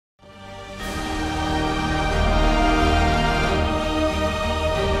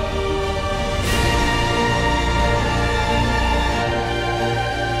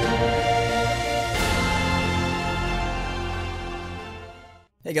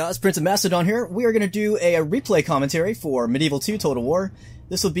Hey guys, Prince of Macedon here. We are going to do a replay commentary for Medieval 2 Total War.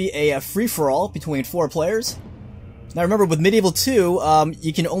 This will be a free-for-all between 4 players. Now remember, with Medieval 2,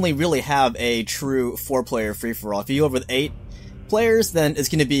 you can only really have a true 4-player free-for-all. If you go over with 8 players, then it's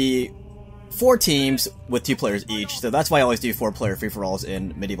going to be 4 teams with 2 players each. So that's why I always do 4-player free-for-alls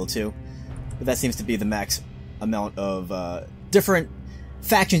in Medieval 2. But that seems to be the max amount of different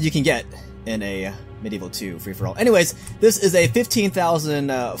factions you can get in a Medieval 2 free-for-all. Anyways, this is a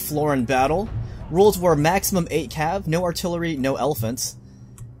 15,000 florin battle. Rules were maximum 8 cav, no artillery, no elephants.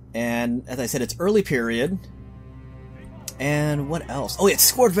 And as I said, it's early period. And what else? Oh yeah, it's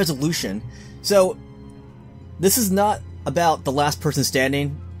scored resolution. So this is not about the last person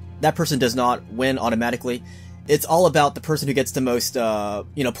standing. That person does not win automatically. It's all about the person who gets the most,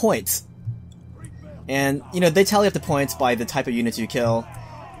 points. And, they tally up the points by the type of units you kill,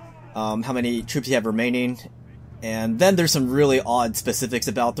 how many troops you have remaining, and then there's some really odd specifics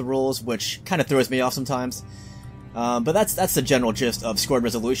about the rules, which kind of throws me off sometimes. But that's the general gist of scored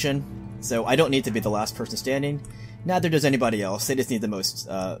resolution. So I don't need to be the last person standing. Neither does anybody else. They just need the most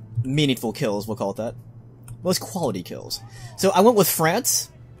meaningful kills, we'll call it that. Most quality kills. So I went with France.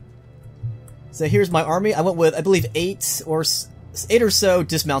 So here's my army. I went with, I believe, 8 or so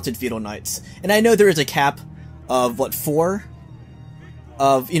dismounted feudal knights. And I know there is a cap of, what, 4?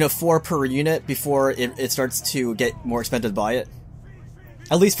 Of, 4 per unit before it starts to get more expensive to buy it.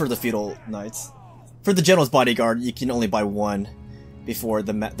 At least for the feudal knights. For the general's bodyguard, you can only buy 1 before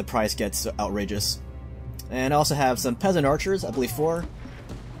the price gets outrageous. And I also have some peasant archers, I believe 4.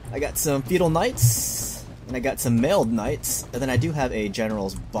 I got some feudal knights, and I got some mailed knights, and then I do have a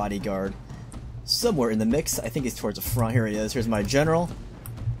general's bodyguard somewhere in the mix. I think he's towards the front. Here he is. Here's my general.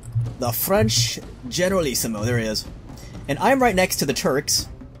 The French Generalissimo. There he is. And I'm right next to the Turks.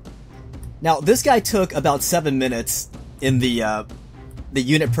 Now, this guy took about 7 minutes in the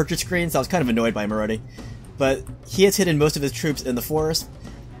unit purchase screen, so I was kind of annoyed by him already. But he has hidden most of his troops in the forest.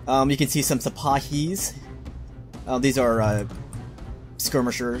 You can see some Sapahis. These are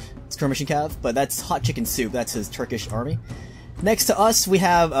skirmishing cav, but that's Hot.chicken.soup. That's his Turkish army. Next to us, we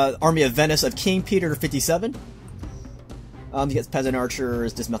have army of Venice of King Peter 57. You get peasant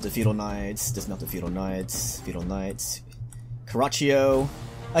archers, dismounted feudal knights, feudal knights. Carraccio.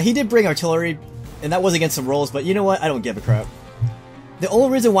 He did bring artillery, and that was against some rules, but you know what? I don't give a crap. The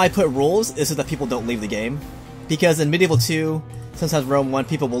only reason why I put rules is so that people don't leave the game. Because in Medieval 2, sometimes Rome 1,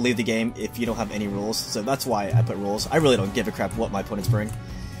 people will leave the game if you don't have any rules, so that's why I put rules. I really don't give a crap what my opponents bring.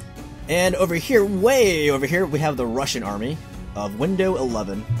 And over here, way over here, we have the Russian army of Window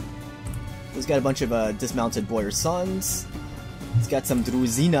 11. He's got a bunch of dismounted boyar sons. He's got some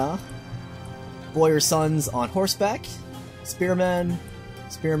Druzina boyar sons on horseback. Spearmen.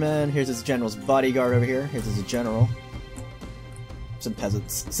 Here's his general's bodyguard over here. Here's his general. Some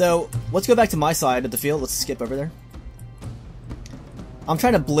peasants. So, let's go back to my side of the field. Let's skip over there. I'm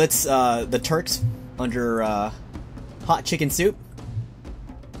trying to blitz the Turks under Hot.chicken.soup.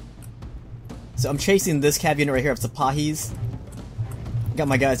 So I'm chasing this cav unit right here of Sapahis. Got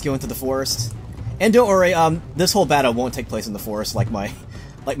my guys going to the forest. And don't worry, this whole battle won't take place in the forest like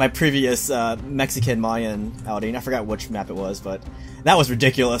my previous Mexican Mayan outing. I forgot which map it was, but that was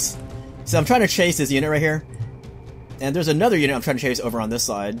ridiculous. So I'm trying to chase this unit right here. And there's another unit I'm trying to chase over on this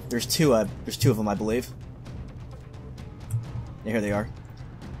side. There's two of them, I believe. Yeah, here they are.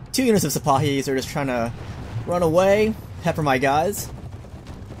 2 units of Sapahis. They're just trying to run away, pepper my guys.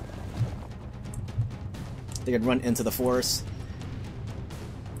 They could run into the forest.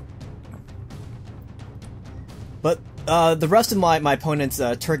 But the rest of my opponent's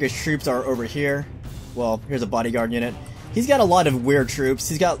Turkish troops are over here. Well, here's a bodyguard unit. He's got a lot of weird troops.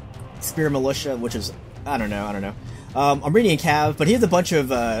 He's got spear militia, which is I don't know. I'm reading in cav, but he has a bunch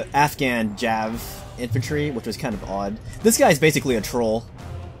of Afghan Jav infantry, which was kind of odd. This guy's basically a troll.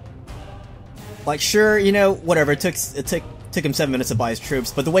 Like, sure, whatever. It took him 7 minutes to buy his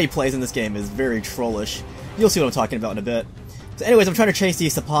troops, but the way he plays in this game is very trollish. You'll see what I'm talking about in a bit. So, anyways, I'm trying to chase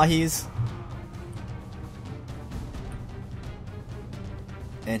these Sapahis.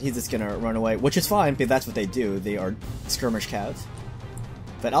 And he's just gonna run away, which is fine, because that's what they do. They are skirmish cav.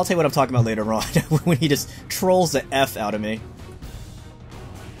 But I'll tell you what I'm talking about later on, when he just trolls the F out of me.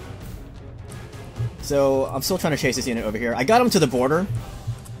 So, I'm still trying to chase this unit over here. I got him to the border,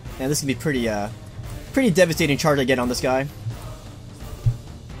 and this can be pretty devastating charge I get on this guy.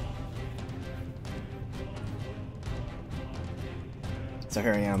 So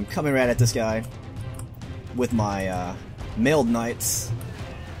here I am, coming right at this guy with my mailed knights.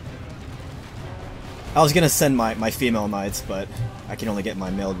 I was gonna send my female knights, but I can only get my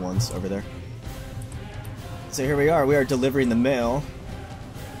mailed ones over there. So here we are delivering the mail.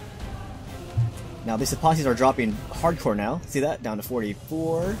 Now these Sepahis are dropping hardcore now. See that? Down to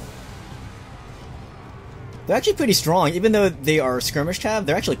 44. They're actually pretty strong, even though they are skirmish cav.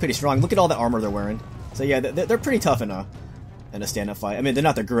 They're actually pretty strong. Look at all the armor they're wearing. So yeah, they're pretty tough in a stand-up fight. I mean, they're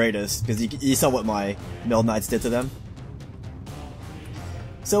not the greatest because you saw what my Meld Knights did to them.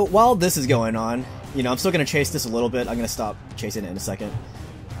 So while this is going on, you know, I'm still gonna chase this a little bit. I'm gonna stop chasing it in a second.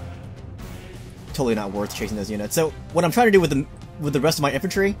 Totally not worth chasing those units. So what I'm trying to do with the rest of my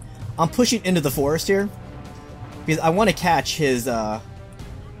infantry, I'm pushing into the forest here because I want to catch his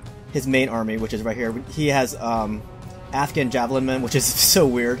main army, which is right here. He has Afghan javelin men, which is so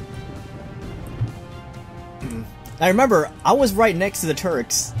weird. I remember I was right next to the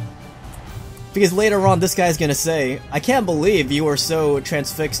Turks because later on this guy's gonna say, "I can't believe you were so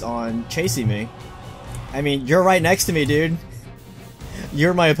transfixed on chasing me." I mean, you're right next to me, dude.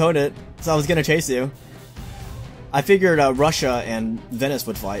 You're my opponent, so I was gonna chase you. I figured Russia and Venice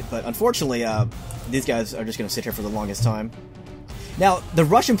would fight, but unfortunately, these guys are just gonna sit here for the longest time. Now, the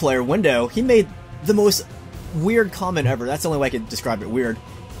Russian player, Window, he made the most weird comment ever. That's the only way I could describe it, weird.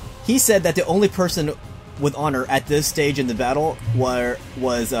 He said that the only person with honor at this stage in the battle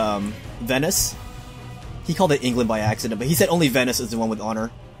was Venice. He called it England by accident, but he said only Venice is the one with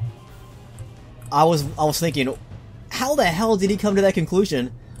honor. I was thinking, how the hell did he come to that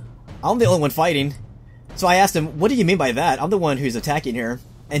conclusion? I'm the only one fighting. So I asked him, what do you mean by that? I'm the one who's attacking here.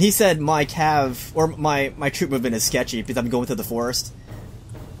 And he said my cav, or my troop movement is sketchy because I'm going through the forest.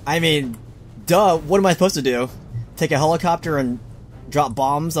 I mean, duh, what am I supposed to do? Take a helicopter and drop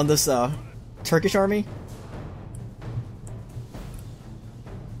bombs on this Turkish army?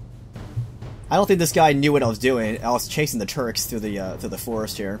 I don't think this guy knew what I was doing. I was chasing the Turks through the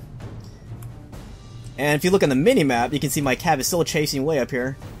forest here. And if you look on the mini-map, you can see my cav is still chasing way up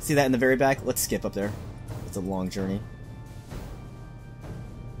here. See that in the very back? Let's skip up there. It's a long journey.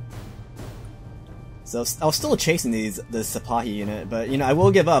 So I was still chasing the Sipahi unit, but you know, I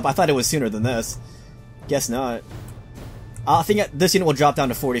will give up. I thought it was sooner than this. Guess not. I think this unit will drop down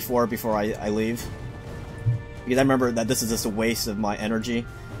to 44 before I leave. Because I remember that this is just a waste of my energy.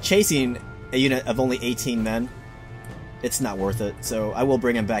 Chasing a unit of only 18 men, it's not worth it. So I will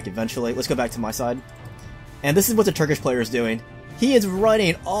bring him back eventually. Let's go back to my side. And this is what the Turkish player is doing. He is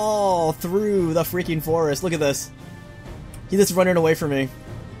running all through the freaking forest. Look at this. He's just running away from me.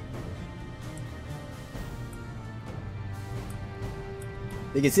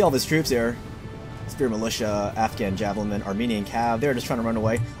 You can see all of his troops here. Spear Militia, Afghan Javelin, Armenian Cav. They're just trying to run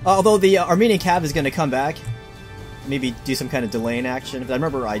away. Although the Armenian Cav is going to come back. Maybe do some kind of delaying action. I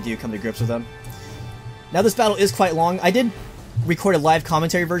remember I do come to grips with them. Now this battle is quite long. I did record a live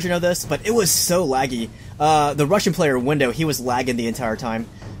commentary version of this, but it was so laggy. The Russian player, Window, he was lagging the entire time.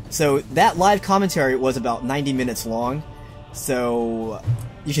 So that live commentary was about 90 minutes long. So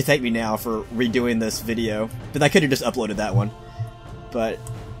you should thank me now for redoing this video. But I could have just uploaded that one. But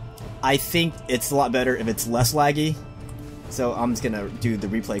I think it's a lot better if it's less laggy. So I'm just gonna do the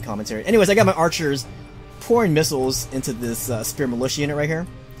replay commentary. Anyways, I got my archers pouring missiles into this Spear Militia unit right here.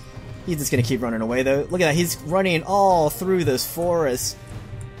 He's just gonna keep running away though. Look at that, he's running all through this forest.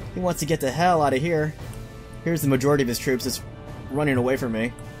 He wants to get the hell out of here. Here's the majority of his troops just running away from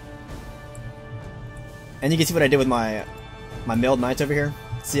me. And you can see what I did with my Meld Knights over here.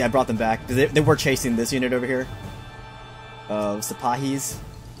 See, I brought them back. They were chasing this unit over here of Sipahis.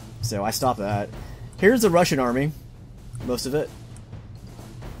 So I stopped that. Here's the Russian army. Most of it.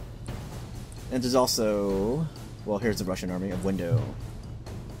 And there's also... well, here's the Russian army of Window.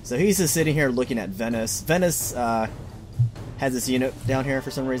 So he's just sitting here looking at Venice. Venice has this unit down here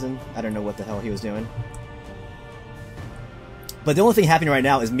for some reason. I don't know what the hell he was doing. But the only thing happening right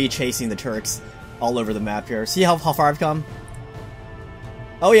now is me chasing the Turks all over the map here. See how far I've come?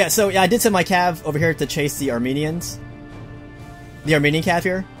 Oh yeah, so yeah, I did send my cav over here to chase the Armenians. The Armenian cav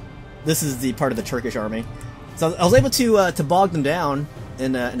here. This is the part of the Turkish army. So I was able to bog them down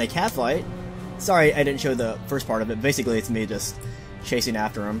in a cav fight. Sorry I didn't show the first part of it. Basically it's me just chasing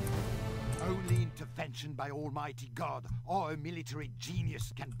after him. Only intervention by Almighty God or a military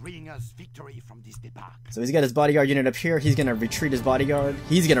genius can bring us victory from this debacle. So he's got his bodyguard unit up here. He's gonna retreat his bodyguard.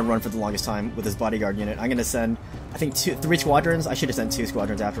 He's gonna run for the longest time with his bodyguard unit. I'm gonna send, I think, 3 squadrons. I should have sent 2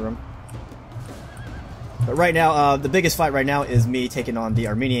 squadrons after him. But right now, the biggest fight right now is me taking on the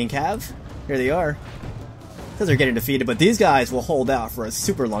Armenian Cav. Here they are. Because they're getting defeated, but these guys will hold out for a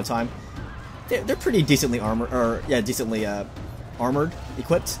super long time. They're pretty decently armored, or yeah, decently armored,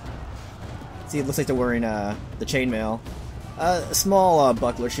 equipped. See, it looks like they're wearing the chainmail. A small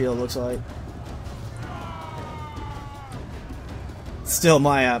buckler shield, looks like. Still,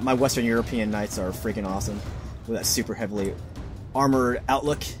 my Western European knights are freaking awesome with that super heavily armored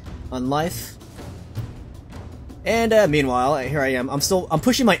outlook on life. And meanwhile, here I am. I'm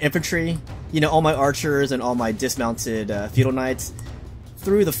pushing my infantry, you know, all my archers and all my dismounted feudal knights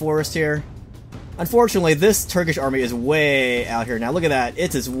through the forest here. Unfortunately, this Turkish army is way out here now. Look at that.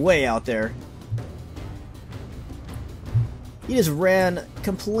 It is way out there. He just ran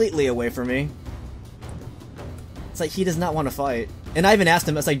completely away from me. It's like he does not want to fight. And I even asked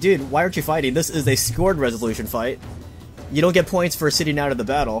him, I was like, dude, why aren't you fighting? This is a scored resolution fight. You don't get points for sitting out of the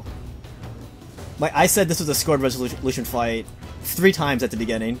battle. Like, I said this was a scored resolution fight 3 times at the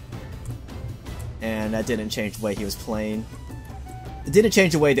beginning. And that didn't change the way he was playing. It didn't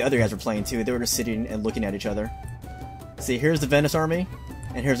change the way the other guys were playing too. They were just sitting and looking at each other. See, here's the Venice army,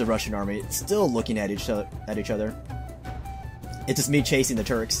 and here's the Russian army, still looking at each other. It's just me chasing the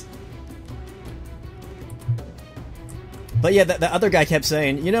Turks. But yeah, the other guy kept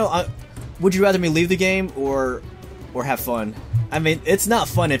saying, you know, would you rather me leave the game or have fun? I mean, it's not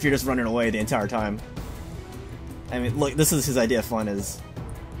fun if you're just running away the entire time. I mean, look, this is his idea of fun: is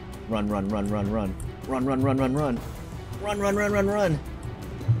run, run, run, run, run, run, run, run, run, run. Run, run, run, run, run.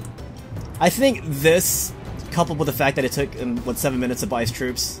 I think this, coupled with the fact that it took him, what, 7 minutes to buy his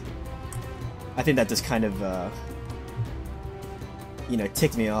troops, I think that just kind of, you know,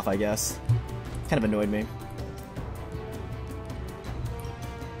 ticked me off, I guess. Kind of annoyed me.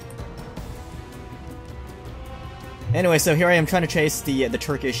 Anyway, so here I am trying to chase the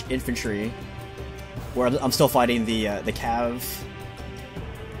Turkish infantry, where I'm still fighting the cav.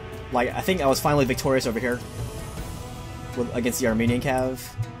 Like, I think I was finally victorious over here against the Armenian cav.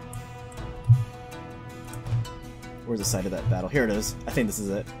 Where's the site of that battle? Here it is. I think this is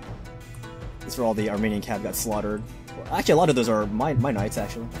it. This is where all the Armenian cav got slaughtered. Well, actually, a lot of those are my knights,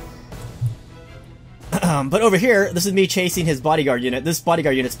 actually. But over here, this is me chasing his bodyguard unit. This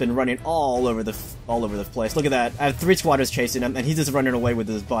bodyguard unit's been running all over the place. Look at that. I have 3 squadrons chasing him, and he's just running away with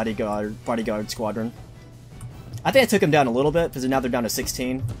his bodyguard squadron. I think I took him down a little bit, because now they're down to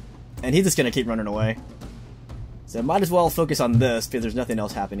 16. And he's just gonna keep running away. So I might as well focus on this, because there's nothing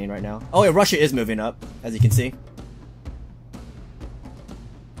else happening right now. Oh yeah, Russia is moving up, as you can see.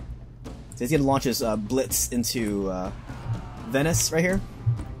 So he's gonna launch his blitz into Venice right here.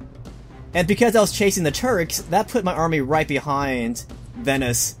 And because I was chasing the Turks, that put my army right behind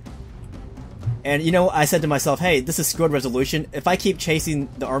Venice. And you know, I said to myself, hey, this is scored resolution. If I keep chasing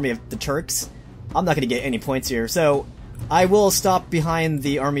the army of the Turks, I'm not gonna get any points here. So I will stop behind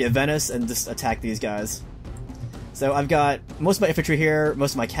the army of Venice and just attack these guys. So I've got most of my infantry here,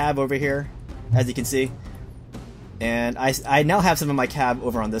 most of my cav over here, as you can see. And I now have some of my cav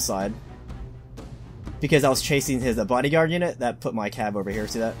over on this side. Because I was chasing his bodyguard unit, that put my cav over here,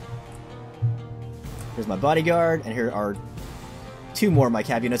 see that? Here's my bodyguard, and here are 2 more of my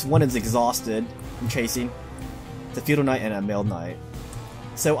cav units. One is exhausted from chasing. It's a feudal knight and a mailed knight.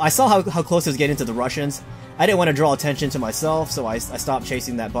 So I saw how close I was getting to the Russians. I didn't want to draw attention to myself, so I stopped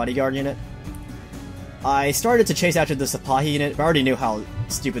chasing that bodyguard unit. I started to chase after the Sipahi unit, but I already knew how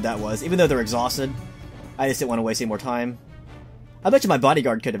stupid that was. Even though they're exhausted, I just didn't want to waste any more time. I bet you my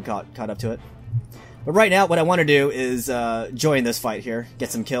bodyguard could have caught up to it. But right now, what I want to do is join this fight here,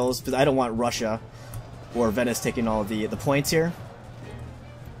 get some kills, because I don't want Russia or Venice taking all of the points here.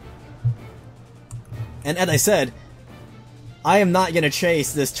 And as I said, I am not going to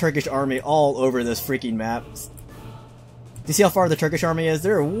chase this Turkish army all over this freaking map. Do you see how far the Turkish army is?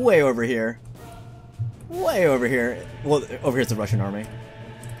 They're way over here. Way over here. Well, over here's the Russian army.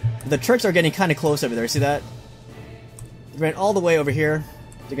 The Turks are getting kind of close over there. See that? They ran all the way over here.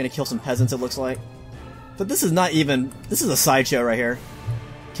 They're going to kill some peasants, it looks like. But this is not even... This is a sideshow right here.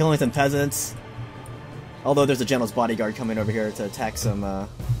 Killing some peasants. Although there's a general's bodyguard coming over here to attack some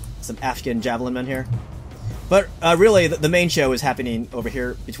Afghan javelin men here. But really, the main show is happening over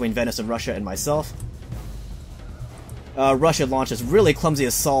here between Venice and Russia and myself. Russia launched this really clumsy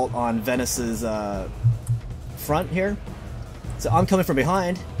assault on Venice's front here. So I'm coming from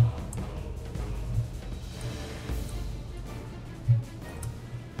behind.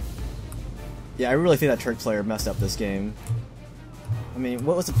 Yeah, I really think that Turk player messed up this game. I mean,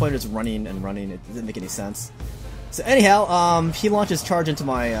 what was the point of just running and running? It didn't make any sense. So anyhow, he launches charge into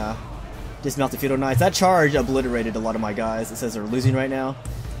my dismounted feudal knights. That charge obliterated a lot of my guys. It says they're losing right now.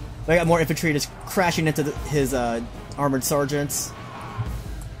 But I got more infantry just crashing into his armored sergeants.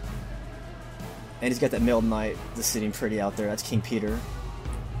 And he's got that mailed knight just sitting pretty out there. That's King Peter.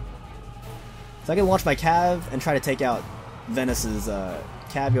 So I can launch my cav and try to take out Venice's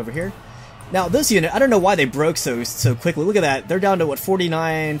cav over here. Now this unit, I don't know why they broke so quickly. Look at that. They're down to what,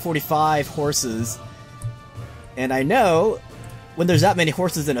 49, 45 horses. And I know when there's that many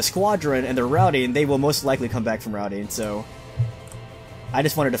horses in a squadron and they're routing, they will most likely come back from routing. So I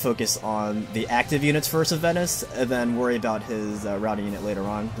just wanted to focus on the active units first of Venice, and then worry about his routing unit later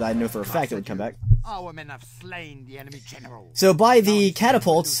on. But I know for a fact it would come back. Our men have slain the enemy general. So by the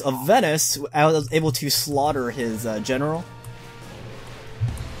catapults of Venice, I was able to slaughter his general.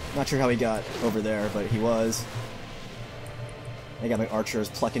 Not sure how he got over there, but he was. I got my archers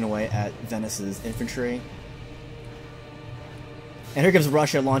plucking away at Venice's infantry. And here comes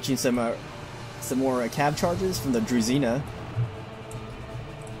Russia launching some more cav charges from the Druzina.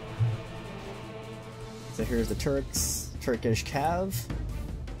 So here's the Turks, Turkish cav.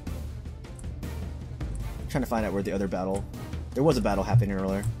 I'm trying to find out where the other battle... There was a battle happening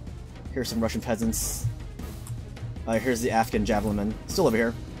earlier. Here's some Russian peasants. Here's the Afghan javelin, still over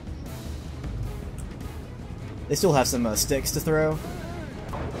here. They still have some sticks to throw.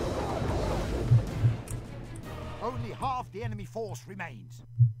 Only half the enemy force remains.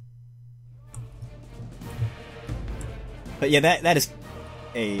 But yeah, that is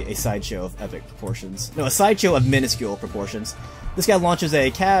a sideshow of epic proportions. No, a sideshow of minuscule proportions. This guy launches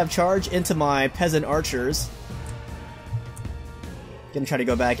a cav charge into my peasant archers. Gonna try to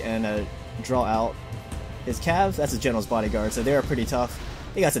go back and draw out his cav. That's his general's bodyguard, so they are pretty tough.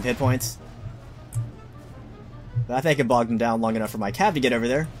 They got some hit points. But I think I can bog them down long enough for my cav to get over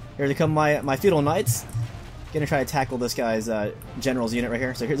there. Here they come my feudal knights. Gonna try to tackle this guy's general's unit right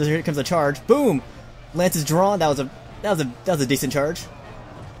here. So here comes a charge. Boom! Lance is drawn. That was a decent charge.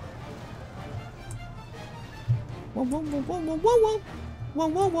 Whoa, whoa, whoa, whoa, whoa, whoa, whoa,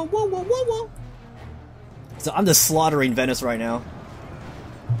 whoa, whoa, whoa, whoa, whoa, whoa. So I'm just slaughtering Venice right now.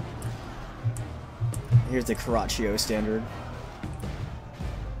 Here's the Carroccio standard.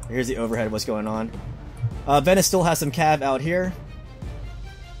 Here's the overhead of what's going on. Venice still has some cav out here.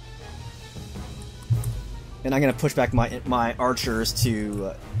 And I'm gonna push back my archers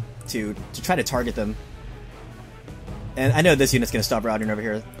to try to target them. And I know this unit's gonna stop routing over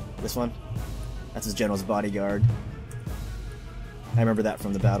here. This one. That's his general's bodyguard. I remember that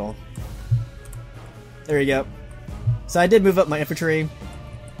from the battle. There you go. So I did move up my infantry,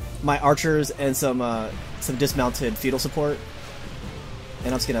 my archers, and some dismounted feudal support.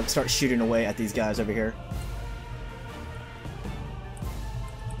 And I'm just gonna start shooting away at these guys over here.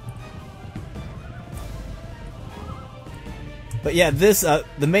 But yeah, this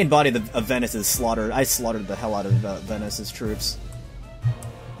the main body of Venice is slaughtered. I slaughtered the hell out of Venice's troops.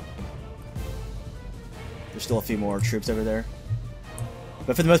 There's still a few more troops over there,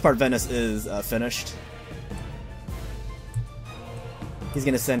 but for the most part, Venice is finished. He's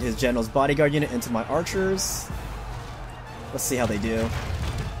gonna send his general's bodyguard unit into my archers. Let's see how they do.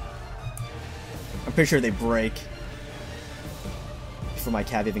 I'm pretty sure they break before my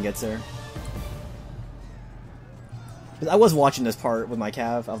cav even gets there. I was watching this part with my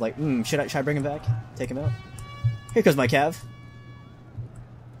cav. I was like, should I bring him back? Take him out? Here comes my cav.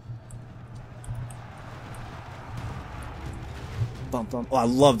 Bump, bump. Oh, I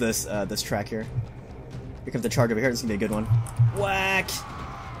love this this track here. Here comes the charge over here. This is gonna be a good one. Whack!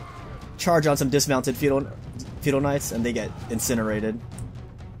 Charge on some dismounted feudal knights, and they get incinerated.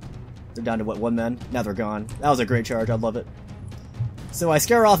 They're down to what, 1 man? Now they're gone. That was a great charge. I love it. So I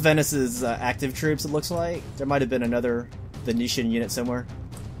scare off Venice's active troops, it looks like. There might have been another Venetian unit somewhere.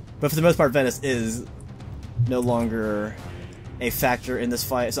 But for the most part, Venice is no longer a factor in this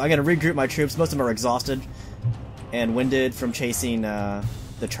fight. So I'm going to regroup my troops. Most of them are exhausted and winded from chasing the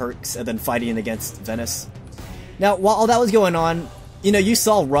Turks and then fighting against Venice. Now, while all that was going on, you know, you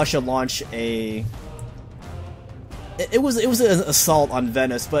saw Russia launch a... It was an assault on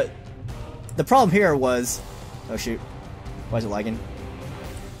Venice, but the problem here was... Oh shoot. Why is it lagging?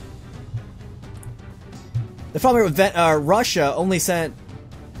 The problem with Russia only sent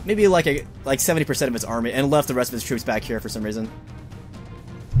maybe like 70% of its army and left the rest of its troops back here for some reason.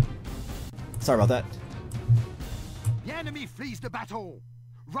 Sorry about that. The enemy flees the battle.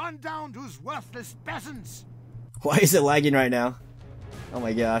 Run down those worthless peasants. Why is it lagging right now? Oh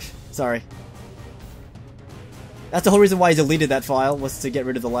my gosh. Sorry. That's the whole reason why I deleted that file, was to get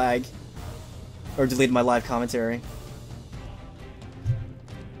rid of the lag. Or deleted my live commentary.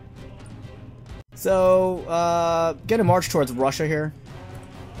 So, gonna march towards Russia here.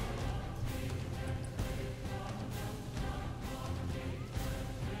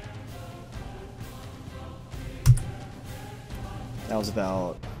 That was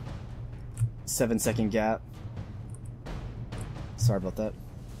about 7-second gap. Sorry about that.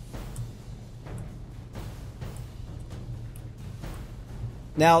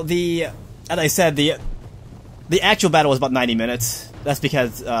 Now, as I said, the actual battle was about 90 minutes. That's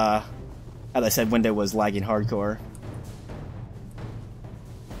because, as I said, Windows was lagging hardcore.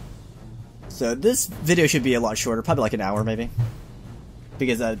 So this video should be a lot shorter, probably like an hour maybe.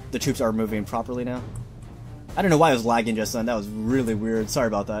 because the troops are moving properly now. I don't know why I was lagging just then. That was really weird. Sorry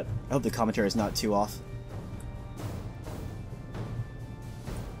about that. I hope the commentary is not too off.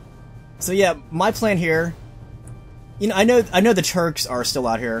 So yeah, my plan here. You know, I know the Turks are still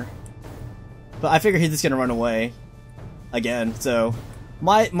out here, but I figure he's just gonna run away again. So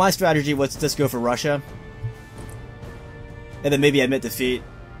my strategy was to just go for Russia, and then maybe admit defeat,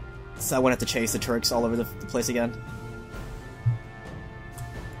 so I wouldn't have to chase the Turks all over the place again.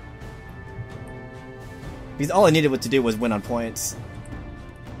 Because all I needed to do was win on points.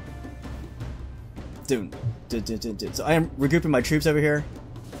 Dude. So I am regrouping my troops over here,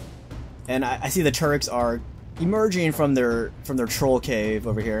 and I see the Turks are emerging from their troll cave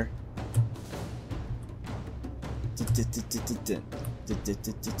over here.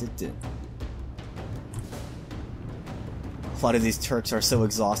 A lot of these Turks are so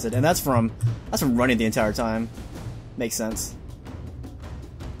exhausted, and that's from running the entire time. Makes sense.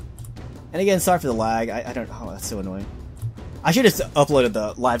 And again, sorry for the lag. I don't. Oh, that's so annoying. I should have just uploaded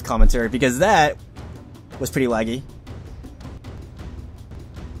the live commentary because that was pretty laggy.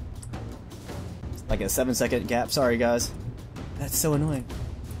 Like a 7-second gap. Sorry, guys. That's so annoying.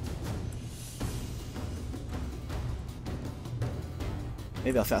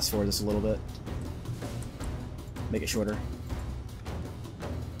 Maybe I'll fast forward this a little bit. Make it shorter.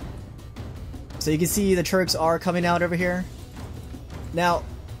 So you can see the Turks are coming out over here. Now,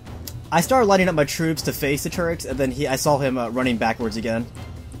 I started lining up my troops to face the Turks, and then I saw him running backwards again.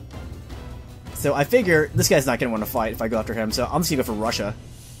 So I figure this guy's not going to want to fight if I go after him, so I'm just going to go for Russia.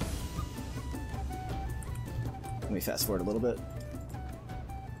 Let me fast forward a little bit.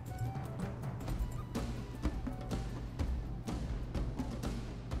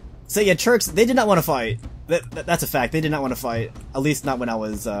 So yeah, Turks, they did not want to fight. That's a fact. They did not want to fight. At least not when I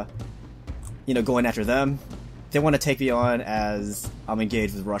was, you know, going after them. They want to take me on as I'm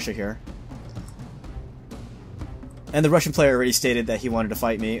engaged with Russia here. And the Russian player already stated that he wanted to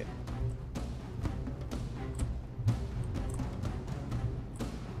fight me.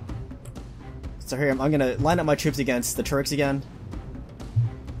 So here, I'm going to line up my troops against the Turks again.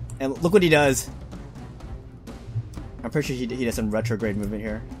 And look what he does. I'm pretty sure he does some retrograde movement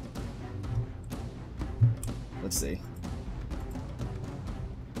here. Let's see.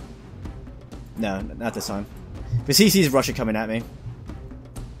 No, not this time. Because he sees Russia coming at me.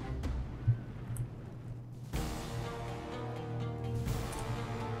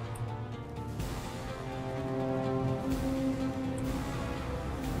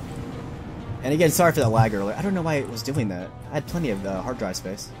 And again, sorry for that lag earlier. I don't know why it was doing that. I had plenty of hard drive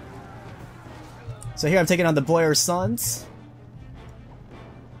space. So here I'm taking on the Boyar's Sons.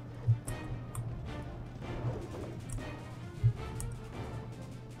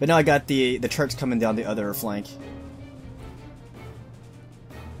 But now I got the Turks coming down the other flank.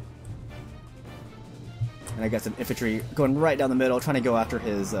 And I got some infantry going right down the middle, trying to go after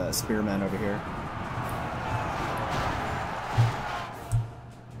his spearmen over here.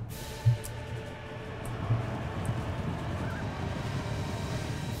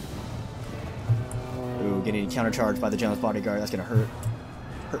 Ooh, getting countercharged by the general's bodyguard. That's gonna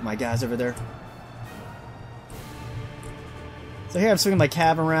hurt my guys over there. So here I'm swinging my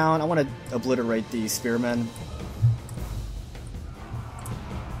cav around. I want to obliterate the spearmen.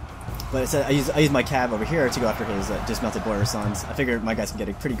 But it said I use my cav over here to go after his dismounted Boyar's Sons. I figured my guys can get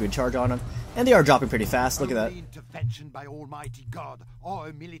a pretty good charge on them. And they are dropping pretty fast. Look at that. Intervention by Almighty God or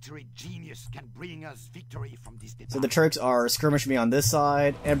a military genius can bring us victory from this So the Turks are skirmishing me on this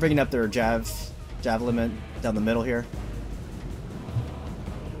side and bringing up their javelin down the middle here.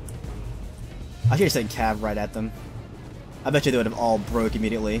 I should have sent cav right at them. I bet you they would have all broke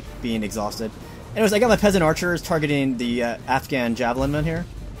immediately, being exhausted. Anyways, I got my peasant archers targeting the Afghan javelin men here.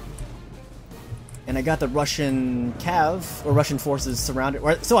 And I got the Russian cav, or Russian forces surrounded.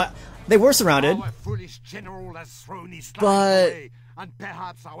 They were surrounded. Our foolish general has thrown his but away, and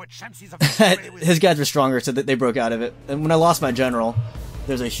perhaps our chances of his guys were stronger, so they broke out of it. And when I lost my general,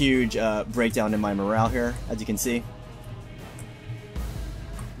 there's a huge breakdown in my morale here, as you can see.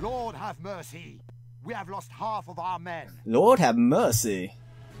 Lord have mercy. We have lost half of our men. Lord have mercy.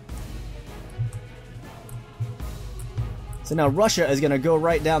 So now Russia is going to go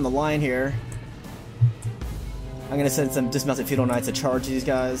right down the line here. I'm going to send some dismounted feudal knights to charge these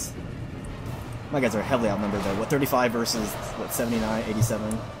guys. My guys are heavily outnumbered though. What, 35 versus, what, 79,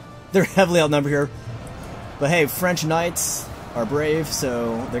 87? They're heavily outnumbered here. But hey, French knights are brave,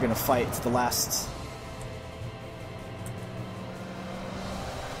 so they're going to fight to the last.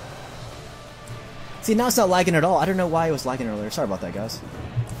 See, now it's not lagging at all. I don't know why it was lagging earlier. Sorry about that, guys.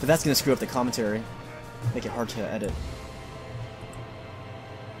 But that's going to screw up the commentary. Make it hard to edit.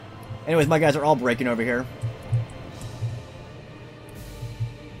 Anyways, my guys are all breaking over here.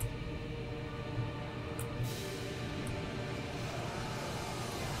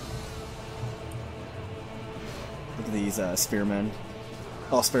 Look at these spearmen.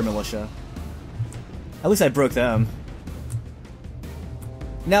 Oh, spear militia. At least I broke them.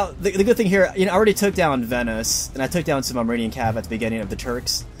 Now, the good thing here, you know, I already took down Venice, and I took down some Armenian cav at the beginning of the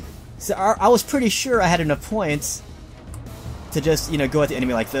Turks. So I was pretty sure I had enough points to just, you know, go at the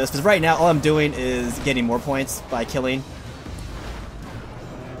enemy like this. Because right now, all I'm doing is getting more points by killing.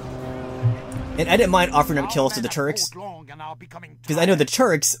 And I didn't mind offering up kills to the Turks. Because I know the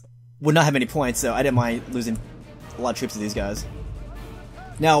Turks would not have any points, so I didn't mind losing a lot of troops to these guys.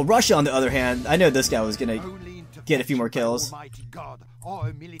 Now, Russia, on the other hand, I know this guy was going to get a few more kills.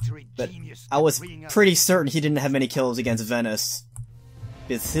 But I was pretty certain he didn't have many kills against Venice.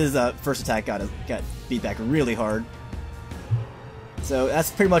 Because his first attack got beat back really hard. So that's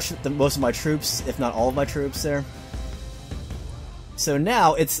pretty much most of my troops, if not all of my troops there. So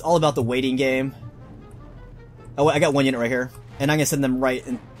now it's all about the waiting game. Oh, I got one unit right here. And I'm going to send them right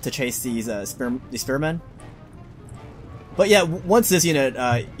in to chase these spearmen. But yeah, once this unit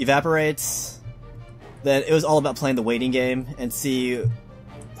evaporates, then it was all about playing the waiting game and see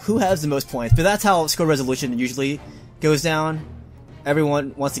who has the most points. But that's how score resolution usually goes down.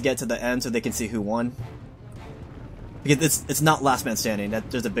 Everyone wants to get to the end so they can see who won. Because it's not last man standing.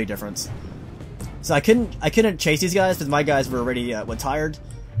 There's a big difference. So I couldn't chase these guys because my guys were already tired.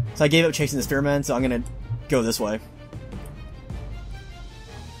 So I gave up chasing the spearmen. So I'm gonna go this way.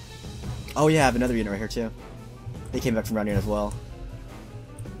 Oh yeah, I have another unit right here too. They came back from around here as well.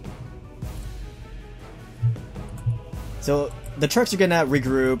 So the Turks are gonna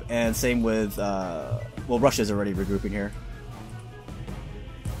regroup, and same with well, Russia's already regrouping here.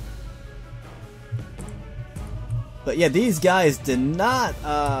 But yeah, these guys did not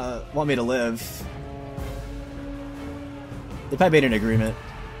want me to live. They probably made an agreement.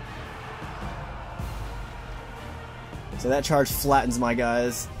 So that charge flattens my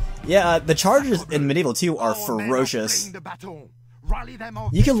guys. Yeah, the charges in Medieval 2 are ferocious.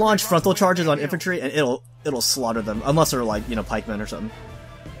 You can launch frontal charges on infantry and it'll slaughter them, unless they're like, you know, pikemen or something.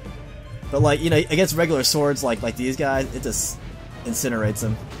 But like, you know, against regular swords like these guys, it just incinerates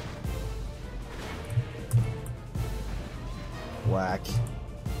them. Whack.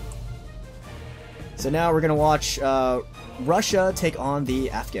 So now we're gonna watch Russia take on the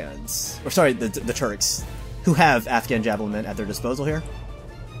Afghans. Or sorry, the Turks, who have Afghan javelin at their disposal here.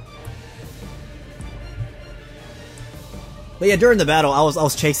 But yeah, during the battle, I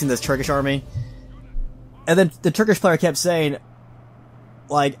was chasing this Turkish army, and then the Turkish player kept saying,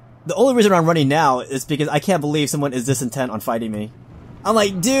 like, the only reason I'm running now is because I can't believe someone is this intent on fighting me. I'm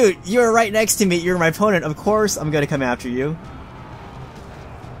like, dude, you're right next to me, you're my opponent, of course I'm gonna come after you.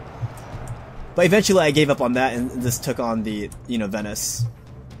 But eventually I gave up on that and just took on the, you know, Venice.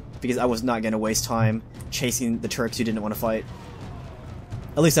 Because I was not gonna waste time chasing the Turks who didn't want to fight.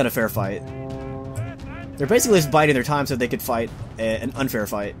 At least not a fair fight. They're basically just biding their time so they could fight an unfair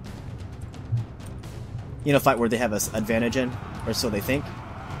fight. You know, fight where they have an advantage in, or so they think.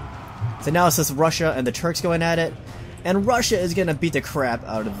 So now it's just Russia and the Turks going at it. And Russia is gonna beat the crap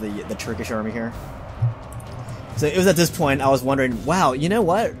out of the Turkish army here. So it was at this point I was wondering, wow, you know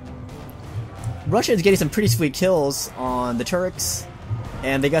what? Russia is getting some pretty sweet kills on the Turks,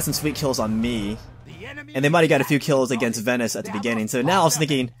 and they got some sweet kills on me. And they might have got a few kills against Venice at the beginning. So now I was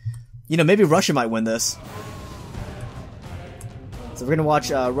thinking, you know, maybe Russia might win this. So we're gonna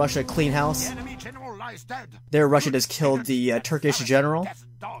watch Russia clean house. There, Russia just killed the Turkish general.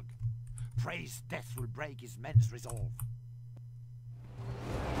 Praise death will break his men's resolve.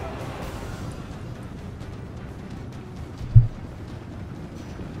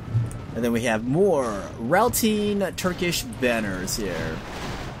 And then we have more routing Turkish banners here.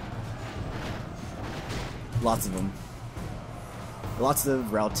 Lots of them. Lots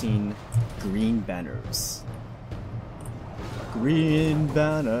of routing green banners. Green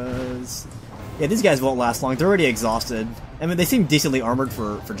banners. Yeah, these guys won't last long. They're already exhausted. I mean, they seem decently armored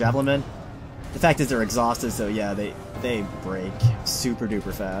for javelin men. The fact is they're exhausted, so yeah, they break super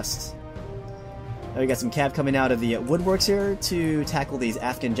duper fast. Now we got some cav coming out of the woodworks here to tackle these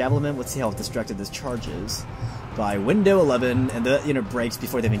Afghan javelin men. Let's see how destructive this charge is. By window 11, and the unit breaks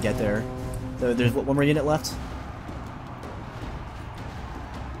before they even get there. So there's one more unit left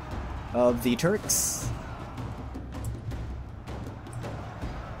of the Turks.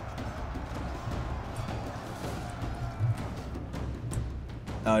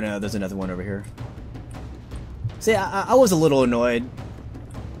 Oh no, there's another one over here. See, I was a little annoyed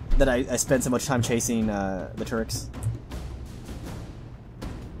that I spent so much time chasing the Turks.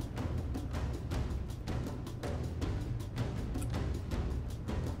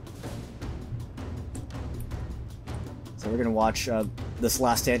 we're gonna watch this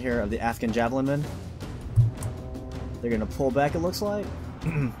last stand here of the Afghan javelin men. They're gonna pull back, it looks like.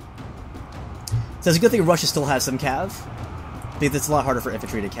 So it's a good thing Russia still has some cav, because it's a lot harder for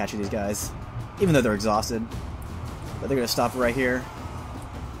infantry to catch these guys, even though they're exhausted. But they're gonna stop right here.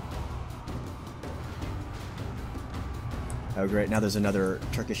 Oh great, now there's another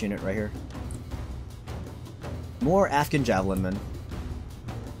Turkish unit right here. More Afghan javelin men.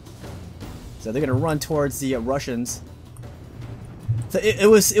 So they're gonna run towards the Russians. So it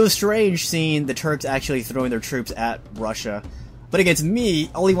was strange seeing the Turks actually throwing their troops at Russia. But against me,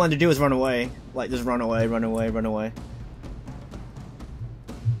 all he wanted to do was run away. Like, just run away, run away, run away.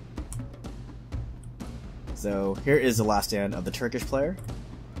 So here is the last stand of the Turkish player.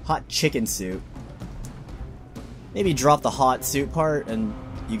 Hot.chicken.soup. Maybe drop the hot soup part and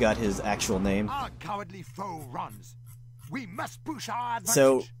you got his actual name. Our cowardly foe runs. We must push our advantage.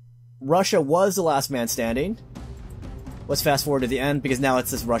 So Russia was the last man standing. Let's fast forward to the end, because now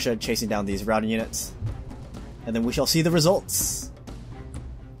it's just Russia chasing down these routing units. And then we shall see the results.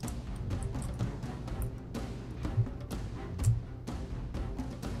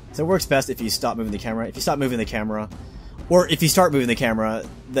 So it works best if you stop moving the camera. If you stop moving the camera, or if you start moving the camera,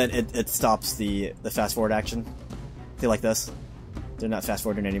 then it stops the fast forward action. See, like this. They're not fast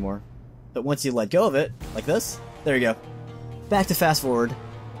forwarding anymore. But once you let go of it, like this, there you go. Back to fast forward.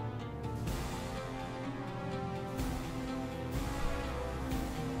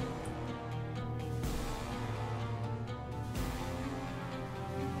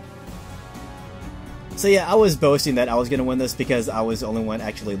 So yeah, I was boasting that I was going to win this because I was the only one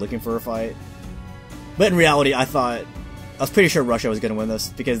actually looking for a fight. But in reality, I was pretty sure Russia was going to win this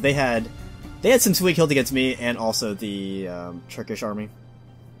because they had some sweet kills against me and also the Turkish army.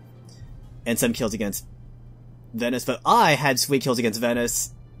 And some kills against Venice, but I had sweet kills against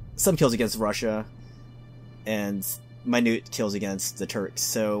Venice, some kills against Russia, and minute kills against the Turks.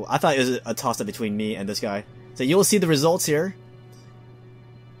 So I thought it was a toss-up between me and this guy. So you'll see the results here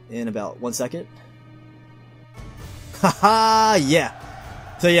in about 1 second. Haha, yeah.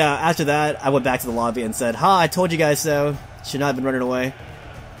 So yeah, after that, I went back to the lobby and said, "Ha, I told you guys so. Should not have been running away.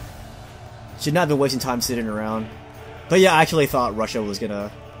 Should not have been wasting time sitting around." But yeah, I actually thought Russia was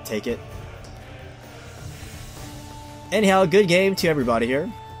gonna take it. Anyhow, good game to everybody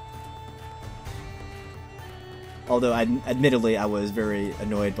here. Although, admittedly, I was very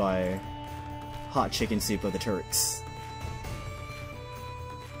annoyed by Hot.chicken.soup of the Turks.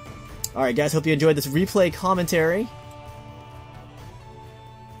 Alright guys, hope you enjoyed this replay commentary.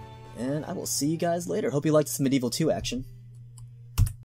 And I will see you guys later. Hope you liked this Medieval 2 action.